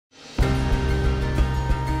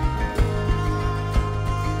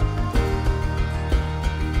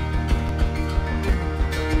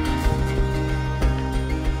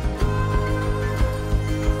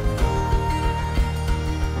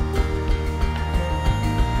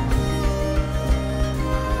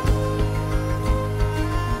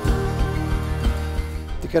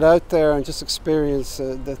get out there and just experience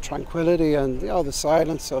the tranquility and the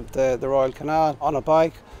silence of the Royal Canal on a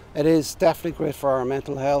bike. It is definitely great for our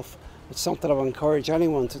mental health. It's something I would encourage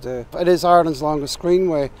anyone to do. It is Ireland's longest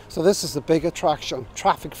greenway, so this is the big attraction,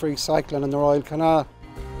 traffic-free cycling in the Royal Canal.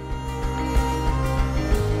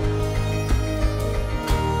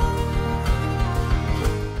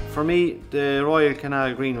 For me, the Royal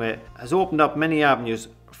Canal Greenway has opened up many avenues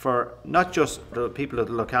for not just the people of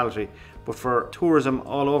the locality, but for tourism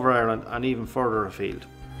all over Ireland and even further afield.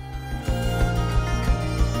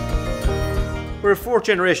 We're fourth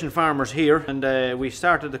generation farmers here, and we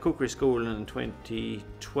started the cookery school in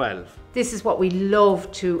 2012. This is what we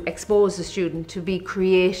love, to expose the student to be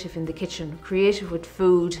creative in the kitchen, creative with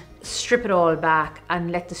food, strip it all back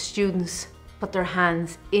and let the students put their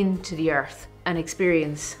hands into the earth and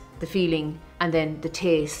experience the feeling and then the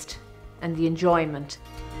taste and the enjoyment.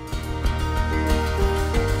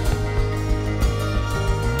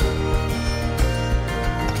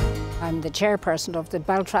 I'm the chairperson of the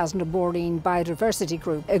Baltraz and Boreen Biodiversity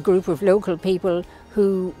Group, a group of local people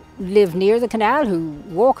who live near the canal, who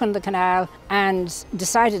walk on the canal, and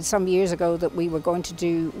decided some years ago that we were going to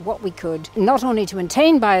do what we could, not only to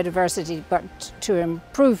maintain biodiversity, but to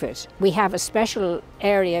improve it. We have a special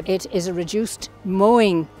area. It is a reduced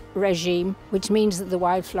mowing regime, which means that the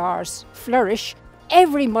wildflowers flourish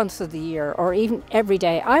every month of the year, or even every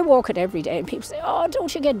day. I walk it every day and people say, "Oh,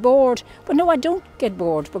 don't you get bored?" But no, I don't get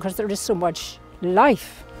bored, because there is so much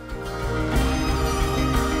life